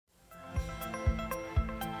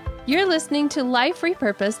You're listening to Life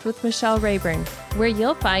Repurposed with Michelle Rayburn, where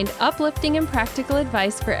you'll find uplifting and practical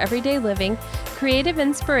advice for everyday living, creative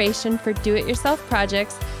inspiration for do-it-yourself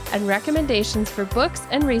projects, and recommendations for books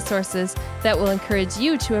and resources that will encourage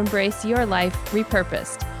you to embrace your life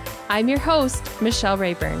repurposed. I'm your host, Michelle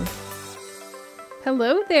Rayburn.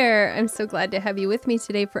 Hello there. I'm so glad to have you with me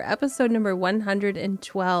today for episode number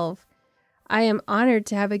 112. I am honored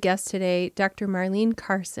to have a guest today, Dr. Marlene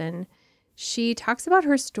Carson. She talks about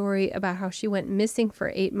her story about how she went missing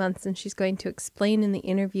for 8 months, and she's going to explain in the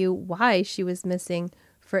interview why she was missing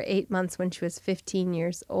for 8 months when she was 15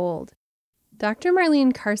 years old. Dr.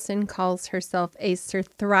 Marlene Carson calls herself a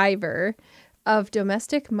sur-thriver of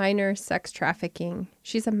domestic minor sex trafficking.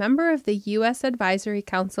 She's a member of the U.S. Advisory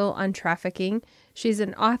Council on Trafficking. She's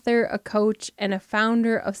an author, a coach, and a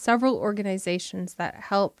founder of several organizations that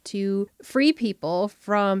help to free people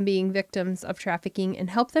from being victims of trafficking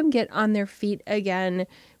and help them get on their feet again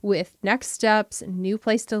with next steps, new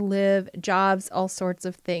place to live, jobs, all sorts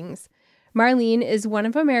of things. Marlene is one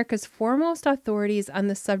of America's foremost authorities on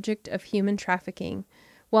the subject of human trafficking.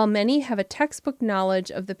 While many have a textbook knowledge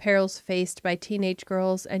of the perils faced by teenage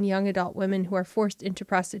girls and young adult women who are forced into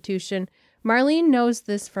prostitution, Marlene knows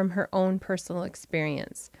this from her own personal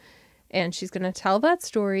experience. And she's going to tell that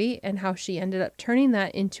story and how she ended up turning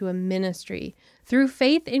that into a ministry. Through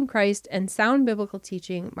faith in Christ and sound biblical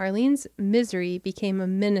teaching, Marlene's misery became a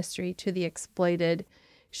ministry to the exploited.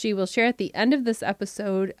 She will share at the end of this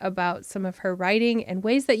episode about some of her writing and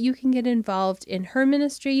ways that you can get involved in her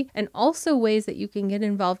ministry, and also ways that you can get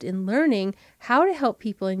involved in learning how to help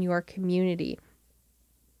people in your community.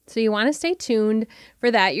 So you want to stay tuned for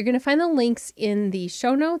that. You're going to find the links in the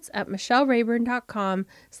show notes at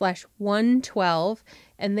michellerayburn.com/112.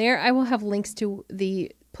 And there I will have links to the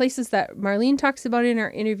places that Marlene talks about in our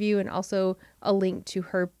interview, and also a link to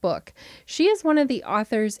her book. She is one of the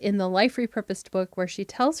authors in the Life Repurposed book, where she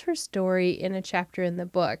tells her story in a chapter in the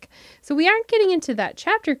book. So we aren't getting into that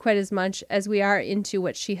chapter quite as much as we are into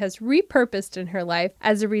what she has repurposed in her life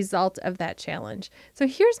as a result of that challenge. So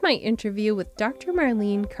here's my interview with Dr.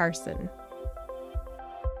 Marlene Carson.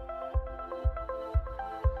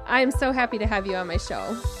 I'm so happy to have you on my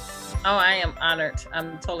show. Oh, I am honored.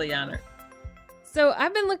 I'm totally honored. So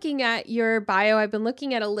I've been looking at your bio. I've been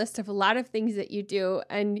looking at a list of a lot of things that you do,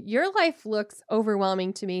 and your life looks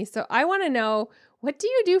overwhelming to me. So I want to know, what do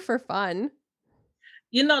you do for fun?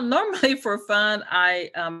 You know, normally for fun,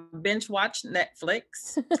 I binge watch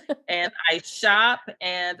Netflix and I shop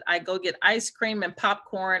and I go get ice cream and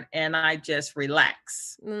popcorn and I just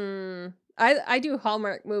relax. I do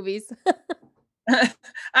Hallmark movies. I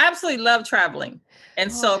absolutely love traveling.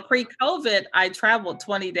 And so pre-COVID, I traveled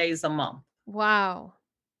 20 days a month. Wow.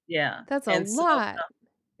 Yeah. That's a lot.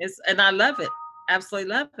 And I love it. Absolutely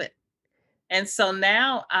love it. And so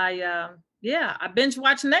now I binge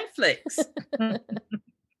watch Netflix.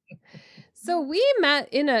 So we met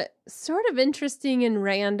in a sort of interesting and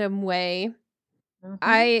random way. Mm-hmm.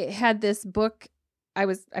 I had this book. I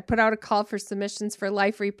put out a call for submissions for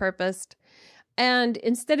Life Repurposed. And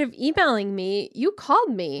instead of emailing me, you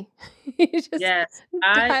called me. You just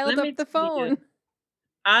dialed up the phone.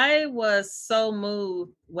 I was so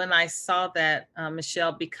moved when I saw that,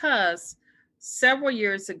 Michelle, because several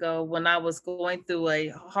years ago, when I was going through a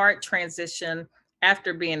hard transition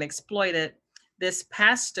after being exploited, this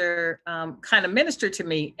pastor kind of ministered to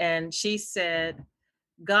me, and she said,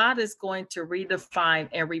 God is going to redefine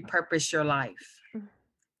and repurpose your life.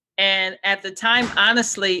 And at the time,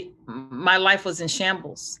 honestly, my life was in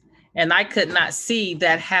shambles, and I could not see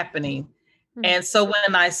that happening. And so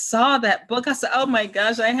when I saw that book, I said, oh my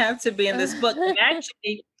gosh, I have to be in this book. And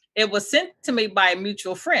actually, it was sent to me by a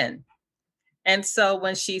mutual friend. And so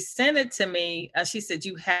when she sent it to me, she said,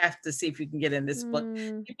 you have to see if you can get in this book.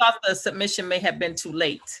 She thought the submission may have been too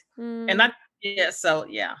late. And I'm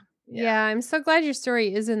so glad your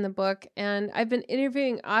story is in the book. And I've been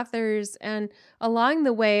interviewing authors, and along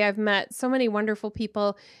the way, I've met so many wonderful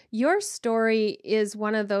people. Your story is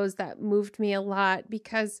one of those that moved me a lot,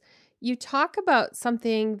 because you talk about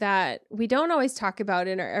something that we don't always talk about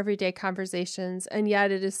in our everyday conversations, and yet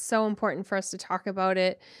it is so important for us to talk about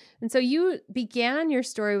it. And so you began your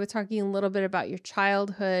story with talking a little bit about your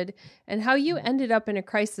childhood and how you ended up in a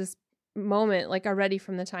crisis moment, like already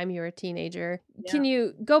from the time you were a teenager. Yeah. Can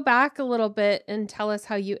you go back a little bit and tell us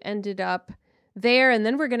how you ended up there? And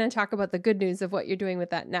then we're going to talk about the good news of what you're doing with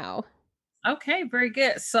that now. Okay, very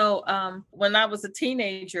good. So when I was a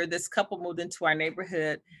teenager, this couple moved into our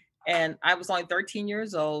neighborhood. And I was only 13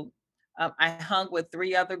 years old. I hung with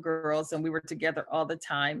 3 other girls, and we were together all the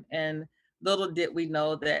time. And little did we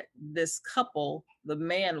know that this couple, the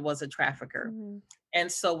man was a trafficker. Mm-hmm.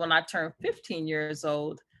 And so when I turned 15 years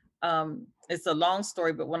old, it's a long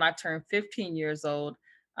story, but when I turned 15 years old,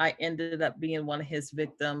 I ended up being one of his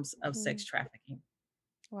victims of sex trafficking.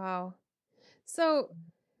 Wow. So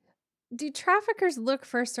do traffickers look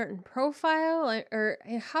for a certain profile, or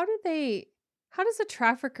how does a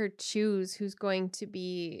trafficker choose who's going to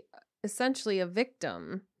be essentially a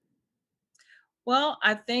victim? Well,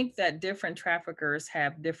 I think that different traffickers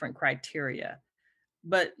have different criteria,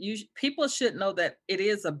 but people should know that it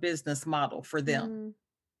is a business model for them. Mm,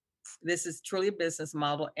 This is truly a business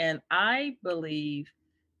model. And I believe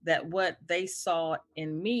that what they saw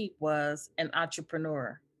in me was an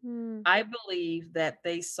entrepreneur. mm, I believe that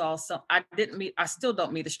they saw I still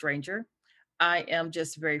don't meet a stranger. I am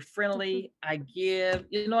just very friendly. I give,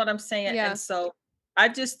 you know what I'm saying? yeah. And so I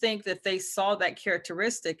just think that they saw that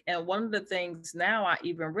characteristic. And one of the things now I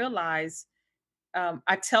even realize,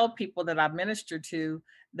 I tell people that I minister to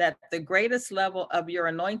that the greatest level of your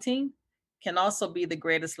anointing can also be the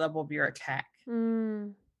greatest level of your attack.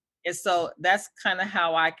 Mm, And so that's kind of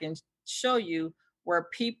how I can show you where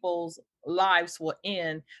people's lives will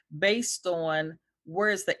end based on where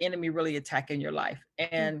is the enemy really attacking your life.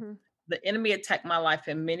 And mm-hmm, the enemy attacked my life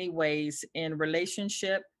in many ways in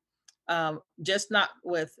relationship, just not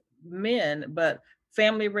with men, but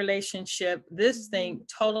family relationship. This thing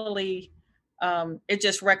totally, it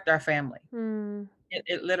just wrecked our family. mm.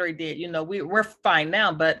 It literally did. You know, we're fine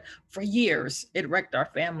now, but for years it wrecked our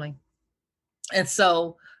family. And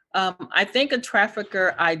so I think a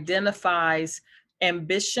trafficker identifies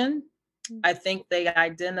ambition. I think they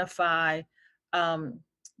identify um,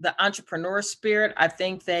 the entrepreneur spirit. I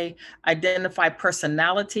think they identify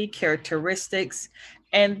personality, characteristics.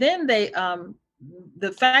 And then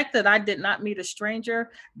the fact that I did not meet a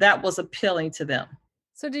stranger, that was appealing to them.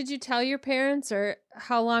 So did you tell your parents, or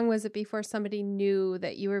how long was it before somebody knew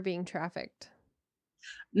that you were being trafficked?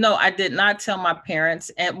 No, I did not tell my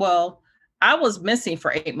parents. And well, I was missing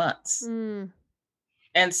for 8 months. Mm,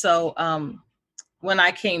 And so when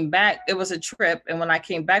I came back, it was a trip. And when I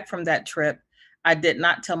came back from that trip, I did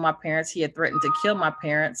not tell my parents. He had threatened to kill my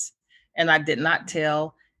parents, and I did not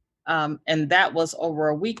tell. And that was over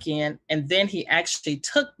a weekend. And then he actually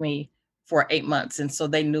took me for 8 months. And so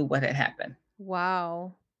they knew what had happened.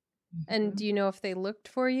 wow. And Mhm. do you know if they looked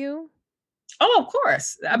for you? Oh, of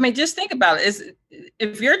course. I mean, just think about it.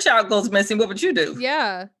 If your child goes missing, what would you do?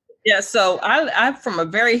 Yeah. Yeah, so I'm from a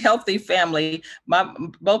very healthy family. My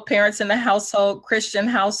both parents in the household, Christian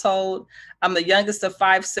household. I'm the youngest of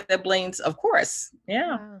 5 siblings, of course.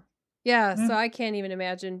 Yeah. Wow. Yeah, Mm, so I can't even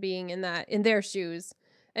imagine being in their shoes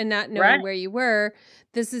and not right, knowing where you were.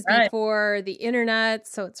 This is right. before the internet,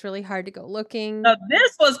 so it's really hard to go looking. Now,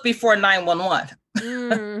 this was before 911.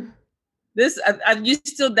 Mm. You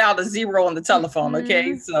still dialed a zero on the telephone,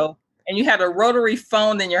 okay? Mhm. So, and you had a rotary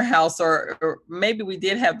phone in your house, or maybe we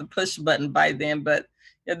did have the push button by then, but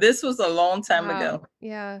yeah, this was a long time Wow. ago.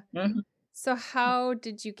 Yeah. Mhm. So how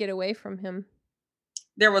did you get away from him?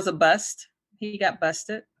 There was a bust. He got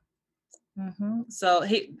busted. So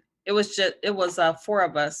it was four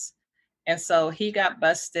of us, and so he got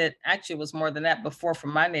busted. Actually, it was more than that before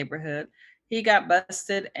from my neighborhood. He got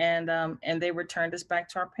busted, and they returned us back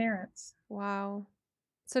to our parents. Wow.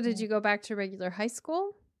 So did Yeah. you go back to regular high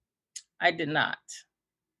school? I did not.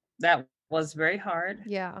 That was very hard.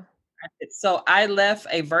 Yeah. So I left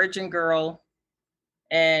a virgin girl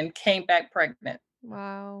and came back pregnant.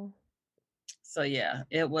 Wow. So yeah,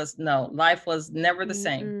 it was no, life was never the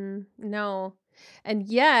same. Mm-mm. No. And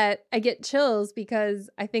yet I get chills because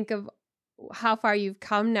I think of how far you've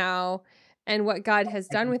come now and what God has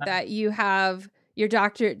done with that. You have your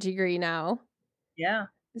doctorate degree now. Yeah,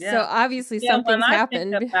 So yeah, obviously yeah. something's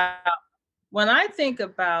happened. When I think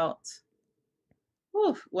about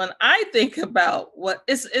when I think about what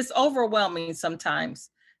it's overwhelming sometimes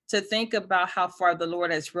to think about how far the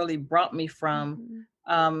Lord has really brought me from.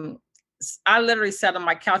 Mhm. Um, I literally sat on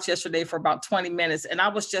my couch yesterday for about 20 minutes and I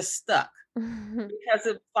was just stuck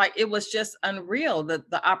because it was just unreal,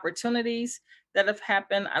 the opportunities that have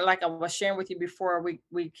happened. Like I was sharing with you before we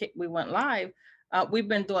went live. We've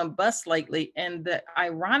been doing bus lately, and the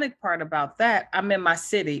ironic part about that, I'm in my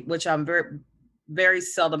city, which I'm very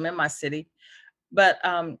seldom in my city. But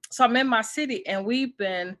so I'm in my city, and we've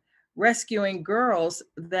been rescuing girls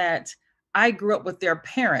that I grew up with their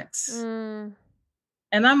parents. Mm,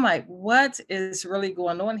 And I'm like, what is really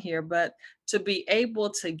going on here? But to be able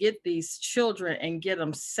to get these children and get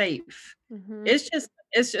them safe, mhm.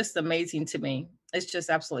 it's just amazing to me. It's just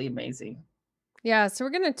absolutely amazing. Yeah, so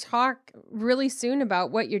we're going to talk really soon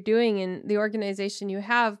about what you're doing in the organization you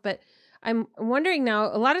have, but I'm wondering now,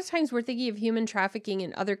 a lot of times we're thinking of human trafficking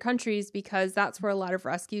in other countries because that's where a lot of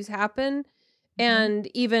rescues happen. And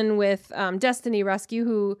even with Destiny Rescue,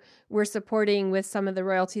 who we're supporting with some of the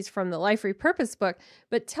royalties from the Life Repurposed book.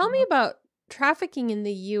 But tell me about trafficking in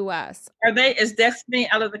the U.S. Is Destiny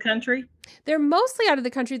out of the country? They're mostly out of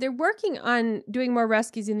the country. They're working on doing more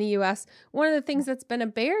rescues in the U.S. One of the things that's been a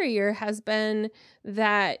barrier has been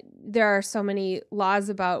that there are so many laws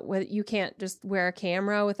about whether you can't just wear a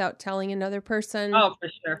camera without telling another person. Oh, for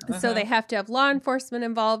sure. So they have to have law enforcement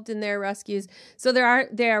involved in their rescues. So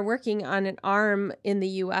they are working on an arm in the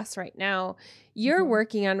U.S. right now. You're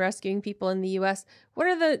working on rescuing people in the U.S. What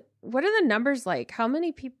are the numbers like? How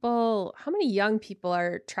many young people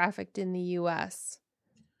are trafficked in the U.S.?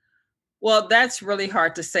 Well, that's really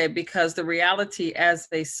hard to say because the reality as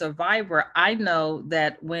a survivor, I know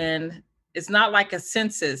that when it's not like a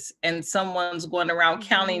census and someone's going around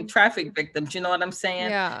counting traffic victims, you know what I'm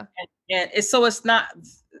saying? Yeah. So it's not,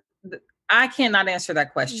 I cannot answer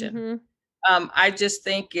that question. I just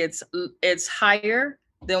think it's higher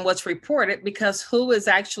than what's reported because who is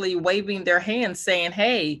actually waving their hand saying,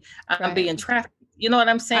 hey, I'm being trafficked? You know what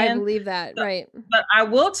I'm saying? I believe that, right. But I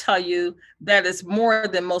will tell you that it's more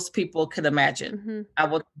than most people could imagine. I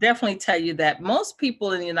will definitely tell you that most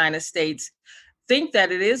people in the United States think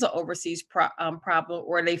that it is an overseas problem,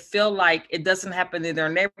 or they feel like it doesn't happen in their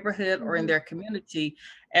neighborhood or in their community.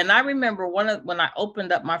 And I remember when I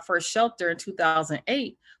opened up my first shelter in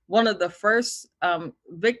 2008, one of the first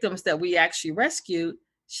victims that we actually rescued,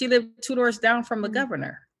 she lived 2 doors down from the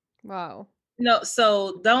governor. Wow.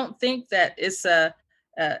 So don't think that it's a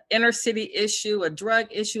inner city issue, a drug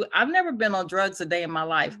issue. I've never been on drugs a day in my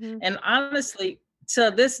life. And honestly,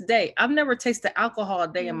 to this day, I've never tasted alcohol a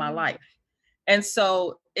day in my life. And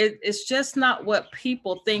so it's just not what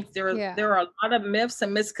people think. There are a lot of myths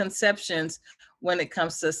and misconceptions when it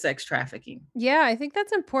comes to sex trafficking. Yeah, I think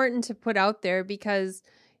that's important to put out there because,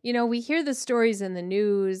 we hear the stories in the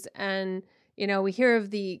news and we hear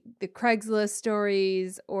of the Craigslist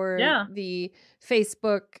stories or the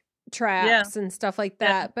Facebook traps and stuff like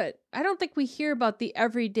that. But I don't think we hear about the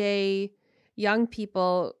everyday young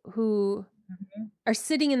people who are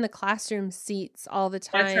sitting in the classroom seats all the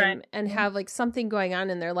time and have like something going on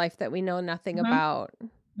in their life that we know nothing about.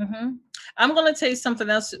 I'm going to tell you something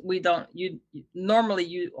else normally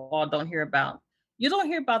you all don't hear about. You don't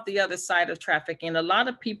hear about the other side of trafficking. A lot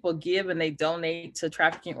of people give and they donate to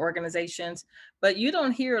trafficking organizations, but you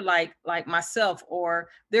don't hear like myself, or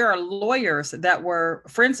there are lawyers that were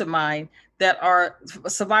friends of mine that are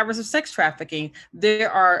survivors of sex trafficking.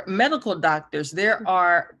 There are medical doctors. There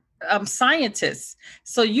are scientists.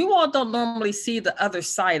 So you all don't normally see the other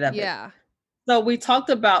side of it. So we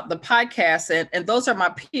talked about the podcast and those are my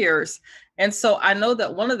peers. And so I know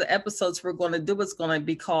that one of the episodes we're going to do is going to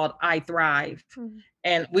be called I Thrive.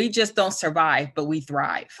 And we just don't survive, but we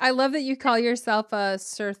thrive. I love that you call yourself a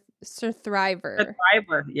sur-thriver.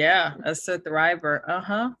 Sur-thriver. Yeah. A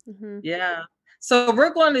sur-thriver. Yeah. So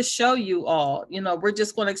we're going to show you all, we're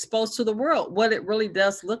just going to expose to the world what it really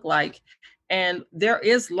does look like. And there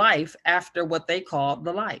is life after what they call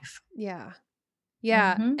the life. Yeah.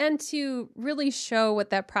 And to really show what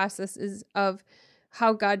that process is of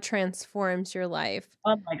how God transforms your life.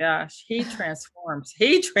 Oh my gosh. He transforms.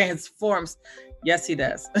 He transforms. Yes, he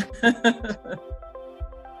does.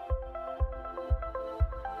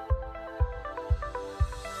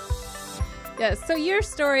 Yeah. So your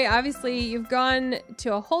story, obviously, you've gone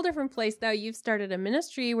to a whole different place now. You've started a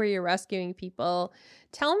ministry where you're rescuing people.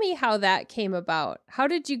 Tell me how that came about. How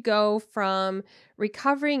did you go from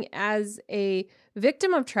recovering as a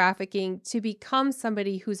victim of trafficking to become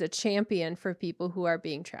somebody who's a champion for people who are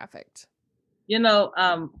being trafficked? When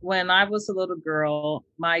I was a little girl,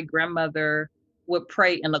 my grandmother would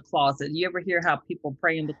pray in the closet. You ever hear how people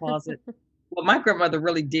pray in the closet? Well, my grandmother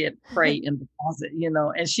really did pray in the closet,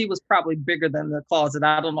 and she was probably bigger than the closet.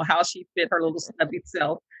 I don't know how she fit her little stubby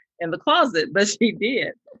self in the closet, but she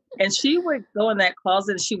did. And she would go in that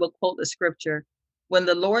closet and she would quote the scripture, when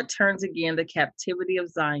the Lord turns again the captivity of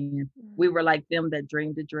Zion, we were like them that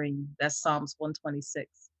dreamed a dream. That's Psalms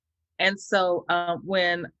 126. And so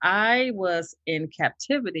when I was in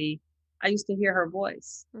captivity, I used to hear her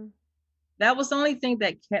voice. That was the only thing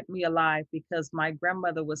that kept me alive because my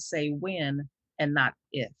grandmother would say when and not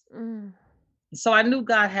if. So I knew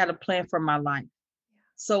God had a plan for my life.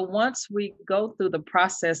 So once we go through the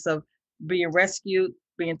process of being rescued,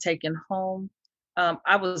 being taken home,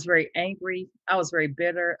 I was very angry. I was very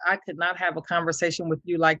bitter. I could not have a conversation with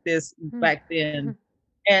you like this back then.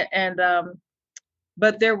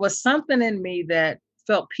 But there was something in me that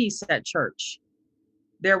felt peace at church.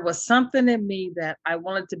 there was something in me that I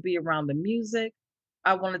wanted to be around the music.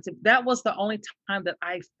 That was the only time that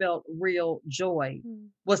I felt real joy, Mm.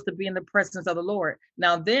 was to be in the presence of the Lord.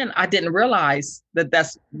 Now, then I didn't realize that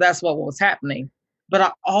that's what was happening, but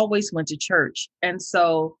I always went to church. And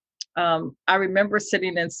so I remember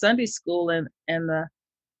sitting in Sunday school, and the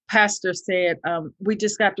pastor said, we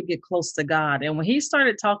just got to get close to God. And when he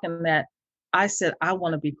started talking that, I said, I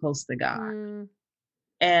want to be close to God. Mm.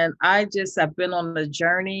 And I've been on the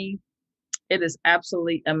journey. It is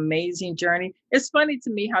absolutely amazing journey. It's funny to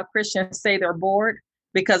me how Christians say they're bored,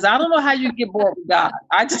 because I don't know how you get bored with God.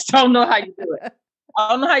 I just don't know how you do it. I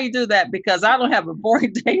don't know how you do that, because I don't have a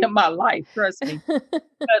boring day in my life. Trust me. But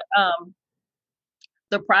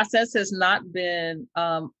the process has not been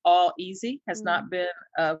all easy, has not been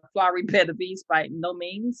a flowery bed of ease by no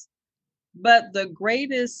means. But the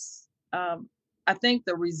greatest, I think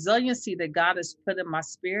the resiliency that God has put in my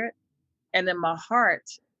spirit and in my heart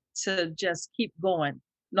to just keep going,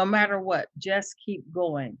 no matter what, just keep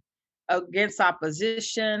going against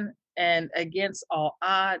opposition and against all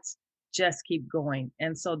odds, just keep going.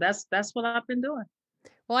 And so that's what I've been doing.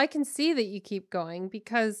 Well, I can see that you keep going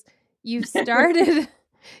because you've started,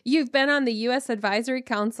 you've been on the U.S. Advisory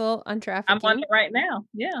Council on Trafficking. I'm on it right now.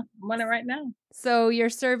 Yeah, I'm on it right now. So you're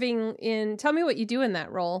serving tell me what you do in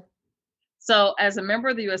that role. So as a member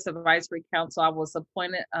of the U.S. Advisory Council, I was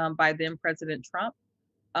appointed by then President Trump.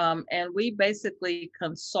 And we basically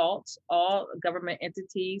consult all government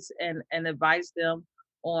entities and advise them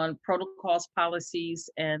on protocols, policies,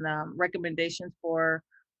 and recommendations for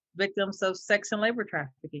victims of sex and labor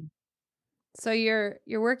trafficking. So you're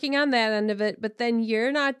working on that end of it, but then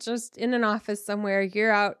you're not just in an office somewhere,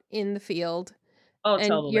 you're out in the field. Oh, and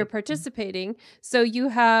totally. You're participating. So you're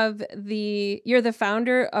the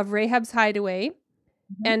founder of Rahab's Hideaway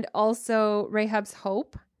and also Rahab's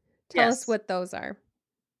Hope. Tell us what those are.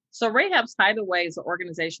 So Rahab's Hideaway is an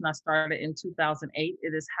organization I started in 2008.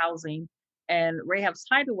 It is housing, and Rahab's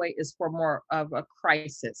Hideaway is for more of a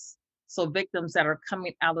crisis. So victims that are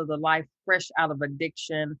coming out of the life, fresh out of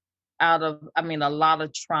addiction, a lot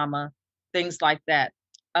of trauma, things like that.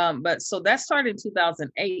 But so that started in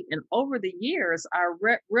 2008. And over the years, I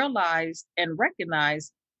realized and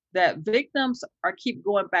recognized that victims keep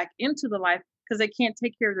going back into the life because they can't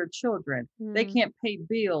take care of their children. They can't pay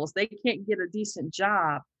bills. They can't get a decent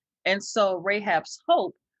job. And so Rahab's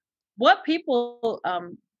Hope, what people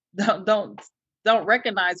don't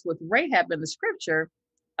recognize with Rahab in the scripture,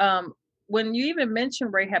 when you even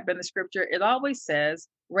mention Rahab in the scripture, it always says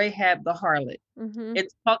Rahab the harlot.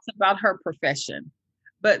 It talks about her profession,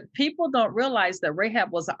 but people don't realize that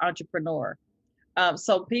Rahab was an entrepreneur.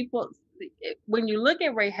 So people, when you look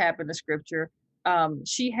at Rahab in the scripture,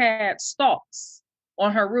 she had stalks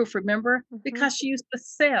on her roof, remember? Because she used to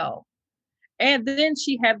sell. And then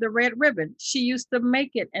she had the red ribbon. She used to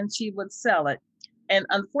make it and she would sell it. And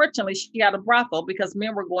unfortunately, she had a brothel because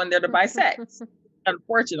men were going there to buy sex,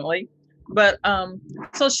 unfortunately. But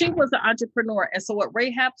so she was an entrepreneur. And so what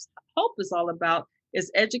Rahab's Hope is all about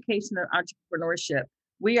is education and entrepreneurship.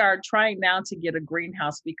 We are trying now to get a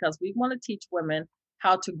greenhouse because we want to teach women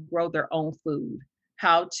how to grow their own food,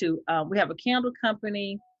 we have a candle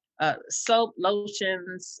company, soap,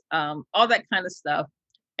 lotions, all that kind of stuff.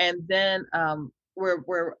 And then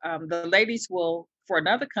the ladies will, for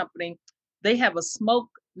another company, they have a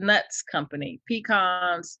smoked nuts company,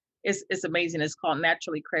 pecans. It's amazing. It's called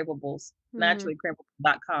Naturally Craveables,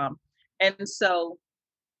 naturallycraveable.com. And so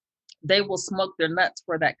they will smoke their nuts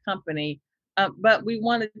for that company. But we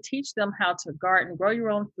want to teach them how to garden, grow your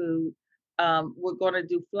own food. We're going to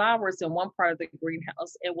do flowers in one part of the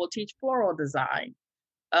greenhouse, and we'll teach floral design.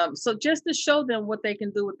 So just to show them what they can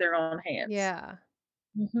do with their own hands. Yeah.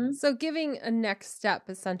 So giving a next step,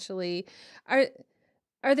 essentially.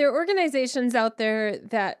 Are there organizations out there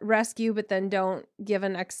that rescue but then don't give a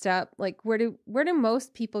next step? Like where do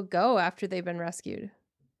most people go after they've been rescued?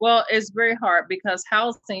 Well, it's very hard because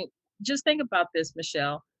housing, just think about this,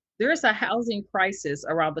 Michelle. There is a housing crisis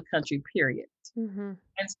around the country, period. And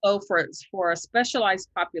so for specialized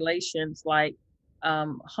populations like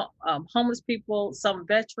homeless people, some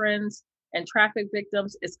veterans, and traffic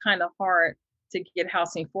victims, it's kind of hard to get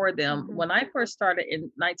housing for them. When I first started in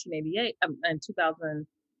 1988 and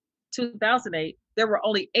 2008, there were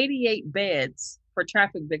only 88 beds for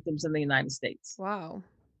traffic victims in the United States. Wow.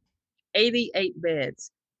 88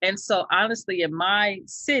 beds. And so honestly, in my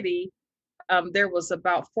city, there was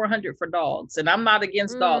about 400 for dogs. And I'm not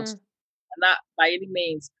against dogs, not by any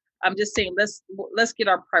means. I'm just saying, let's get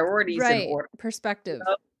our priorities in order. Perspective.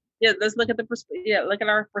 Let's look at look at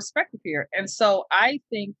our perspective here. And so I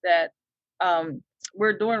think that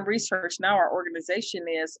we're doing research now. Our organization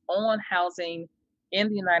is on housing in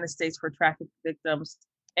the United States for traffic victims,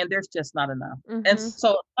 and there's just not enough. And Mm-hmm.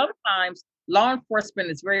 so sometimes law enforcement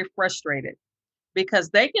is very frustrated because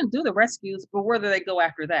they can do the rescues, but where do they go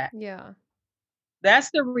after that? Yeah. That's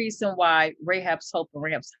the reason why Rahab's Hope and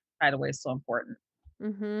Rahab's Hideaway is so important.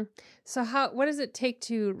 Mm-hmm. So what does it take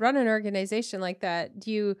to run an organization like that?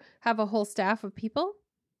 Do you have a whole staff of people?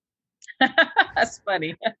 That's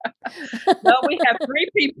funny. No, we have 3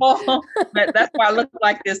 people. That's why I look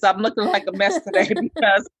like this. I'm looking like a mess today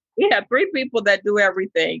because we have 3 people that do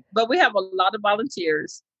everything, but we have a lot of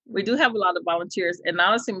volunteers. We do have a lot of volunteers. And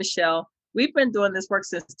honestly, Michelle, we've been doing this work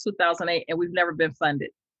since 2008 and we've never been funded.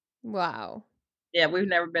 Wow. Yeah, we've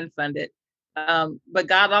never been funded. But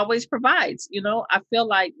God always provides. I feel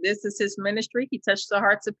like this is his ministry. He touches the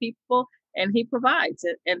hearts of people and he provides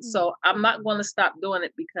it. And so I'm not going to stop doing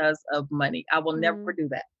it because of money. I will never do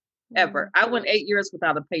that. Ever. I went 8 years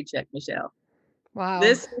without a paycheck, Michelle. Wow.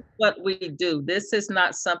 This is what we do. This is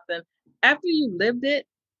not something, after you lived it,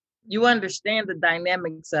 you understand the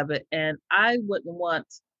dynamics of it. And I wouldn't want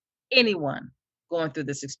anyone going through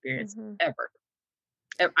this experience ever.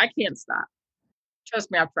 I can't stop.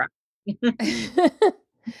 Trust me, I've tried.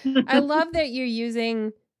 I love that you're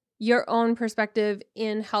using your own perspective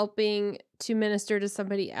in helping to minister to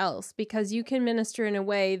somebody else, because you can minister in a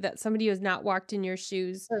way that somebody who has not walked in your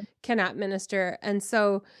shoes cannot minister. And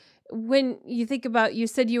so when you think about, you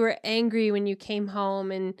said you were angry when you came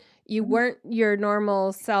home and you weren't your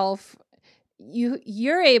normal self,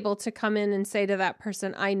 you're able to come in and say to that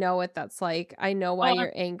person, I know what that's like. I know why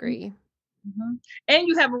you're angry. And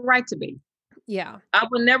you have a right to be. Yeah. I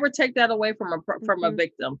will never take that away from a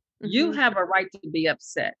victim. You have a right to be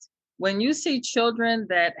upset. When you see children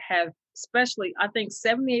that have, especially, I think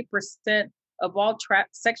 78% of all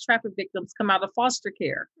sex traffic victims come out of foster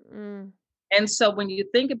care. And so when you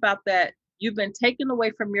think about that, you've been taken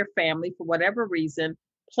away from your family for whatever reason,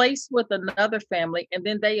 placed with another family, and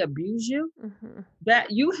then they abuse you, that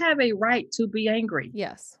you have a right to be angry.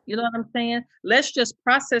 Yes. You know what I'm saying? Let's just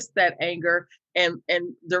process that anger and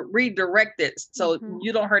redirect it so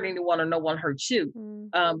you don't hurt anyone or no one hurts you.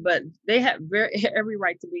 But they have every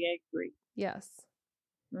right to be angry. Yes.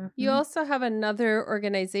 You also have another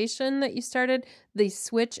organization that you started, the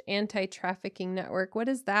Switch Anti-Trafficking Network. What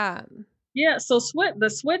is that? Yeah, so the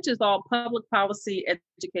Switch is all public policy,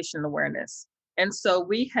 education, and awareness. And so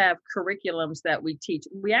we have curriculums that we teach.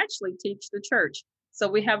 We actually teach the church. So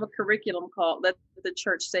we have a curriculum called Let the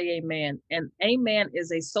Church Say Amen. And Amen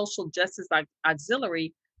is a social justice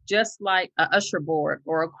auxiliary, just like a usher board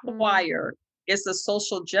or a choir. It's a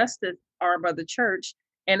social justice arm of the church.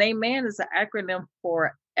 And Amen is an acronym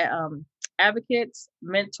for advocates,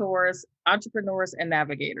 mentors, entrepreneurs, and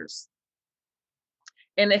navigators.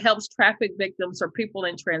 And it helps traffic victims or people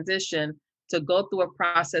in transition to go through a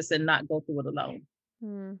process and not go through it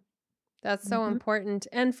alone. That's so important.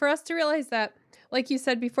 And for us to realize that, like you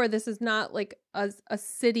said before, this is not like a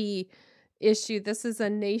city issue. This is a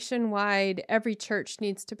nationwide, every church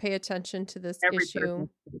needs to pay attention to this issue.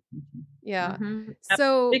 Yeah.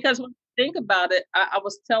 So because when you think about it, I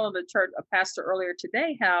was telling a pastor earlier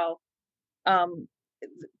today how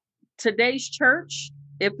today's church,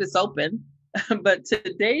 if it's open, but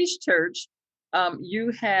today's church,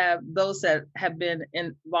 you have those that have been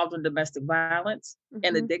involved in domestic violence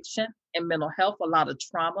and addiction and mental health, a lot of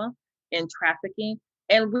trauma and trafficking.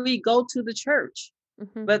 And we go to the church,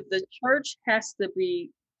 but the church has to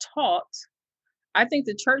be taught. I think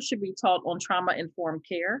the church should be taught on trauma-informed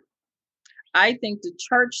care. I think the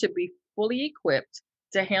church should be fully equipped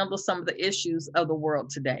to handle some of the issues of the world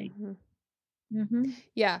today.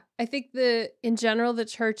 Yeah, I think in general, the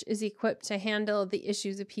church is equipped to handle the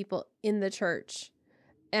issues of people in the church.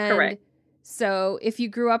 And correct. So if you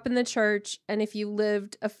grew up in the church and if you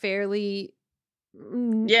lived a fairly,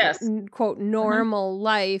 quote, normal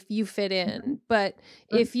life, you fit in. But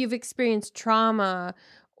if you've experienced trauma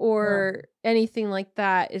or anything like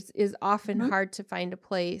that, is often hard to find a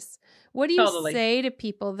place. What do you say to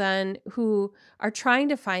people then who are trying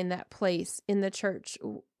to find that place in the church?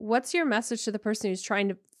 What's your message to the person who's trying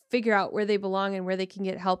to figure out where they belong and where they can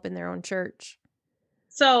get help in their own church?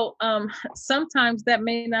 So sometimes that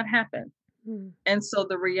may not happen. And so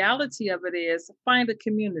the reality of it is find a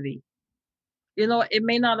community. It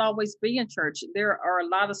may not always be in church. There are a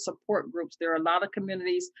lot of support groups. There are a lot of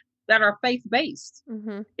communities that are faith-based.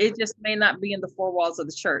 It just may not be in the four walls of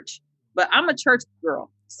the church. But I'm a church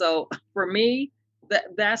girl. So for me,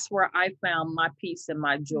 that's where I found my peace and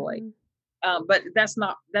my joy. But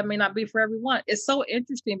that may not be for everyone. It's so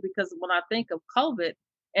interesting because when I think of COVID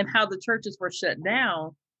and how the churches were shut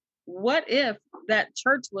down, what if that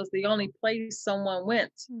church was the only place someone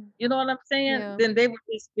went? Mm. You know what I'm saying? Yeah. Then they would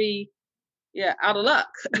just be, yeah, out of luck.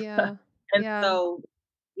 Yeah. And Yeah. so,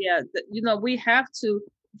 yeah, we have to,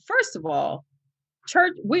 first of all,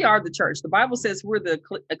 church, we are the church. The Bible says we're the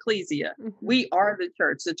ecclesia. Mhm. We are the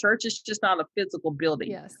church. The church is just not a physical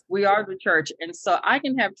building. Yes. We are the church. And so I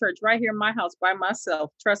can have church right here in my house by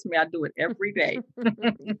myself. Trust me, I do it every day.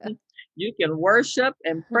 Yeah. You can worship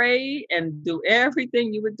and pray and do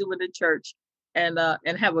everything you would do in the church and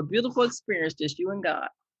have a beautiful experience, just you and God.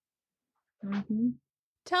 Mhm.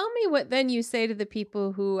 Tell me what then you say to the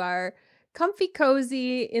people who are comfy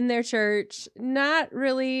cozy in their church, not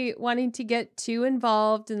really wanting to get too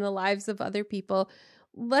involved in the lives of other people.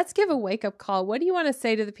 Let's give a wake-up call. What do you want to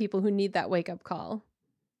say to the people who need that wake-up call?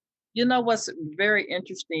 You know what's very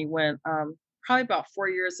interesting when probably about 4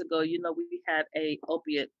 years ago, we had a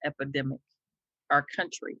opiate epidemic, our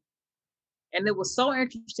country. And it was so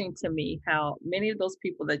interesting to me how many of those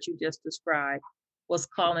people that you just described was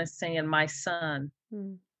calling saying my son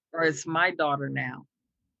Mm. or it's my daughter now.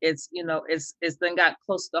 It's then got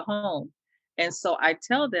close to home. And so I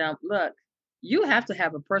tell them, look, you have to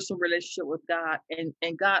have a personal relationship with God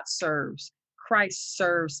and God serves. Christ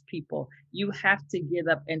serves people. You have to get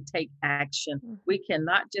up and take action. Mhm. We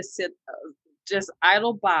cannot just sit just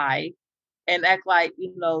idle by and act like,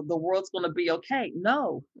 the world's going to be okay.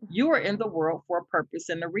 No, you are in the world for a purpose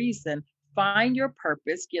and a reason. Find your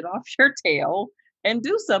purpose, get off your tail and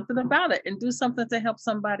do something about it and do something to help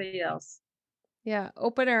somebody else. Yeah,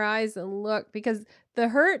 open our eyes and look because the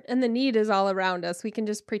hurt and the need is all around us. We can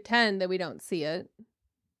just pretend that we don't see it.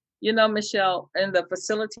 Michelle, in the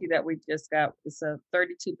facility that we just got, it's a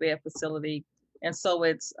 32-bed facility. And so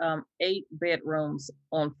it's 8 bedrooms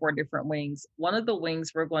on 4 different wings. One of the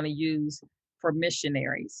wings we're going to use for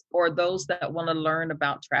missionaries or those that want to learn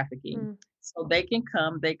about trafficking. Mm. So they can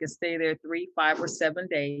come, they can stay there 3, 5, or 7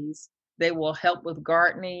 days. They will help with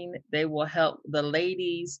gardening, they will help the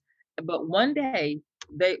ladies. But one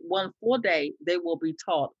full day, they will be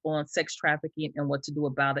taught on sex trafficking and what to do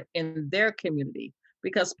about it in their community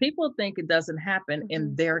because people think it doesn't happen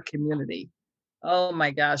in Mhm. their community. Oh my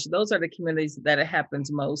gosh, those are the communities that it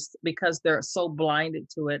happens most because they're so blinded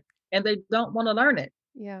to it and they don't want to learn it.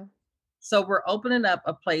 Yeah. So we're opening up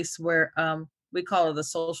a place where we call it the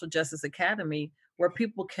Social Justice Academy, where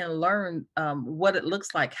people can learn what it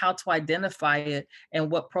looks like, how to identify it,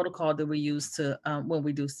 and what protocol do we use to when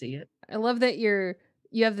we do see it. I love that you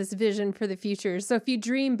have this vision for the future. So if you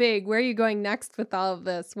dream big, where are you going next with all of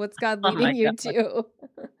this? What's God Oh my leading you God. to?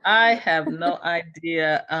 I have no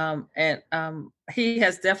idea. And he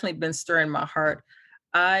has definitely been stirring my heart.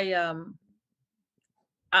 I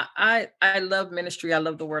I love ministry. I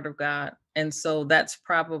love the word of God. And so that's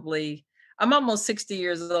probably I'm almost 60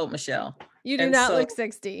 years old, Michelle. You do And not so look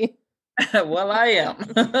 60. well, I am.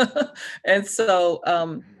 And so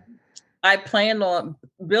I plan on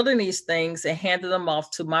building these things and handing them off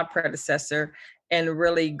to my predecessor and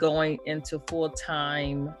really going into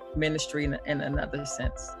full-time ministry in another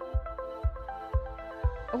sense.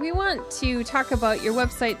 We want to talk about your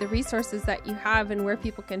website, the resources that you have, and where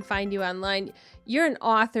people can find you online. You're an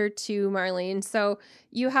author too, Marlene, so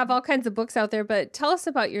you have all kinds of books out there, but tell us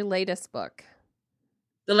about your latest book.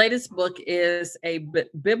 The latest book is a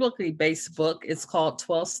biblically based book. It's called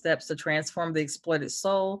 12 Steps to Transform the Exploited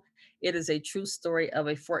Soul. It is a true story of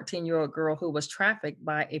a 14-year-old girl who was trafficked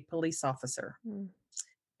by a police officer. Mm.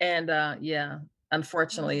 And yeah,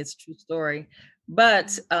 unfortunately, it's a true story.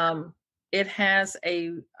 But it has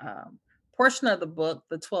a portion of the book,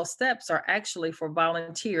 the 12 steps are actually for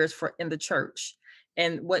volunteers for in the church.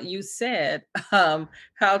 And what you said, how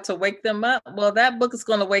to wake them up, well, that book is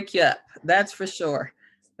going to wake you up. That's for sure.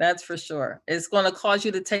 That's for sure. It's going to cause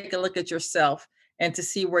you to take a look at yourself and to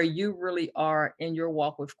see where you really are in your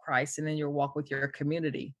walk with Christ and in your walk with your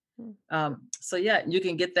community. So yeah, you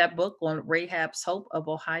can get that book on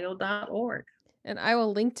rahabshopeofohio.org. And I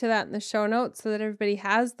will link to that in the show notes so that everybody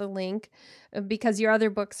has the link because your other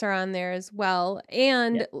books are on there as well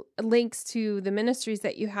and links to the ministries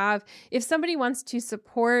that you have. If somebody wants to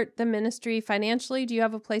support the ministry financially, do you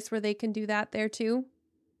have a place where they can do that there too?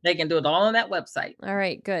 They can do it all on that website. All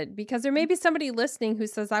right, good. Because there may be somebody listening who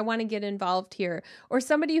says, I want to get involved here, or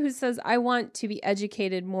somebody who says, I want to be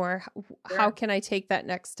educated more. How can I take that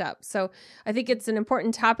next step? So I think it's an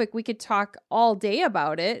important topic. We could talk all day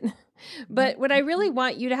about it. But what I really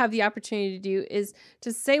want you to have the opportunity to do is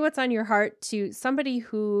to say what's on your heart to somebody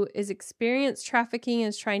who is experienced trafficking and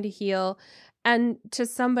is trying to heal, and to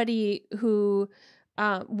somebody who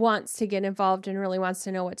wants to get involved and really wants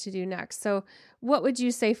to know what to do next. So what would you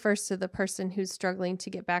say first to the person who's struggling to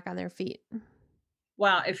get back on their feet?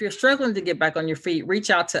 Wow. If you're struggling to get back on your feet, reach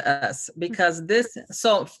out to us because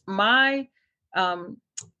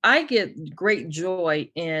I get great joy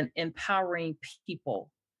in empowering people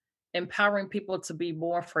to be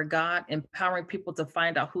more for God, empowering people to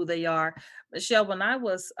find out who they are. Michelle, when I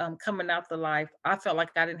was coming out to life, I felt like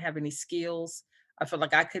I didn't have any skills. I felt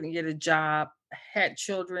like I couldn't get a job, had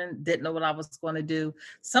children, didn't know what I was going to do.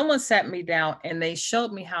 Someone sat me down and they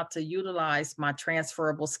showed me how to utilize my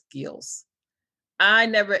transferable skills. I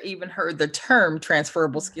never even heard the term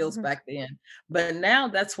transferable skills back then, but now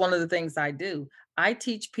that's one of the things I do. I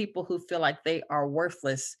teach people who feel like they are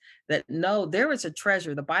worthless that no, there is a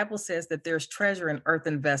treasure. The Bible says that there's treasure in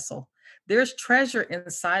earthen vessel. There's treasure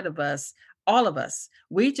inside of us, all of us.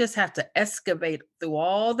 We just have to excavate through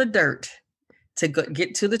all the dirt to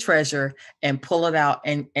get to the treasure and pull it out,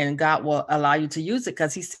 and God will allow you to use it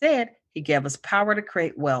because he said he gave us power to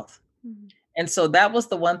create wealth. Mm-hmm. And so that was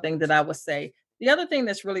the one thing that I would say. The other thing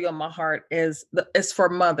that's really on my heart is for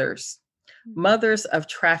mothers, mothers of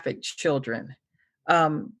trafficked children.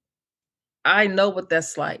 I know what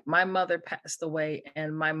that's like. My mother passed away,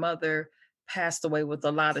 and my mother passed away with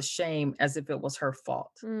a lot of shame as if it was her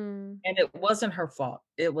fault. And it wasn't her fault.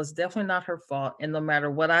 It was definitely not her fault. And no matter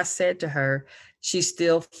what I said to her, she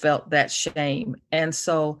still felt that shame. And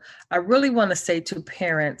so I really want to say to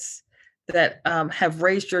parents that have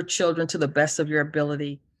raised your children to the best of your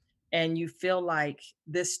ability, and you feel like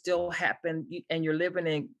this still happened and you're living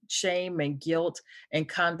in shame and guilt and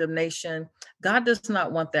condemnation, God does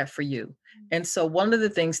not want that for you. And so one of the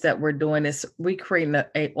things that we're doing is we creating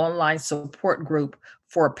an online support group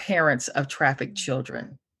for parents of trafficked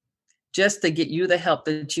children, just to get you the help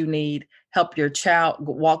that you need, help your child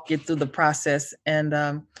walk you through the process, and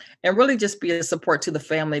really just be a support to the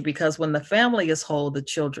family, because when the family is whole, the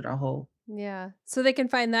children are whole. Yeah. So they can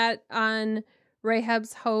find that on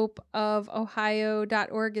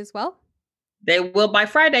rahabshopeofohio.org as well? They will by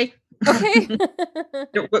Friday. Okay.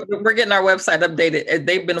 We're getting our website updated.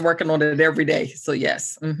 They've been working on it every day. So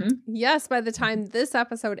yes. Mm-hmm. Yes. By the time this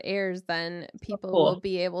episode airs, then people will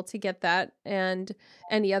be able to get that and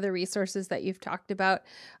any other resources that you've talked about.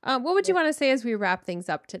 What would you want to say as we wrap things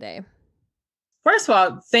up today? First of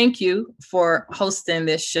all, thank you for hosting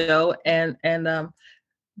this show and the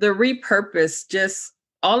repurpose. Just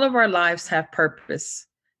all of our lives have purpose,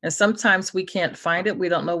 and sometimes we can't find it. We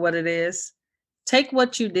don't know what it is. Take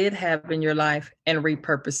what you did have in your life and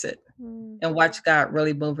repurpose it, and watch God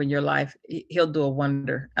really move in your life. He'll do a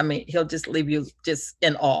wonder. I mean, he'll just leave you just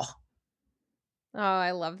in awe. Oh,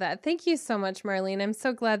 I love that. Thank you so much, Marlene. I'm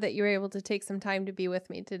so glad that you were able to take some time to be with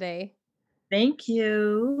me today. Thank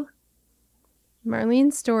you.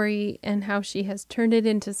 Marlene's story and how she has turned it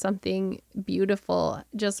into something beautiful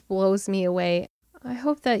just blows me away. I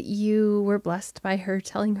hope that you were blessed by her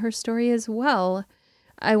telling her story as well.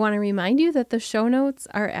 I want to remind you that the show notes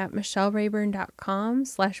are at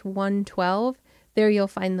michellerayburn.com/112. There you'll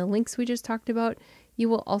find the links we just talked about. You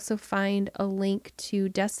will also find a link to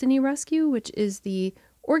Destiny Rescue, which is the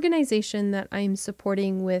organization that I'm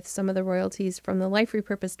supporting with some of the royalties from the Life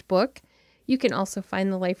Repurposed book. You can also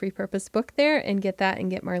find the Life Repurposed book there and get that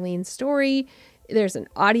and get Marlene's story. There's an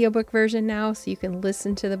audiobook version now, so you can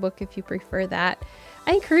listen to the book if you prefer that.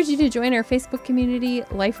 I encourage you to join our Facebook community,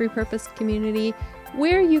 Life Repurposed community,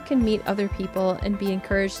 where you can meet other people and be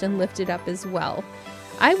encouraged and lifted up as well.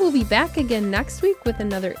 I will be back again next week with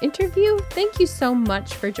another interview. Thank you so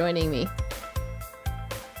much for joining me.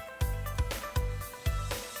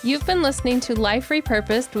 You've been listening to Life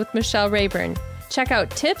Repurposed with Michelle Rayburn. Check out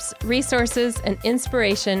tips, resources, and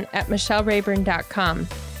inspiration at michellerayburn.com.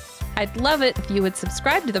 I'd love it if you would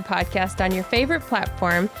subscribe to the podcast on your favorite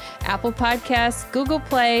platform, Apple Podcasts, Google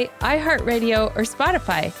Play, iHeartRadio, or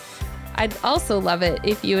Spotify. I'd also love it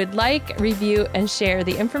if you would like, review, and share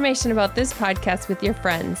the information about this podcast with your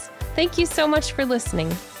friends. Thank you so much for listening.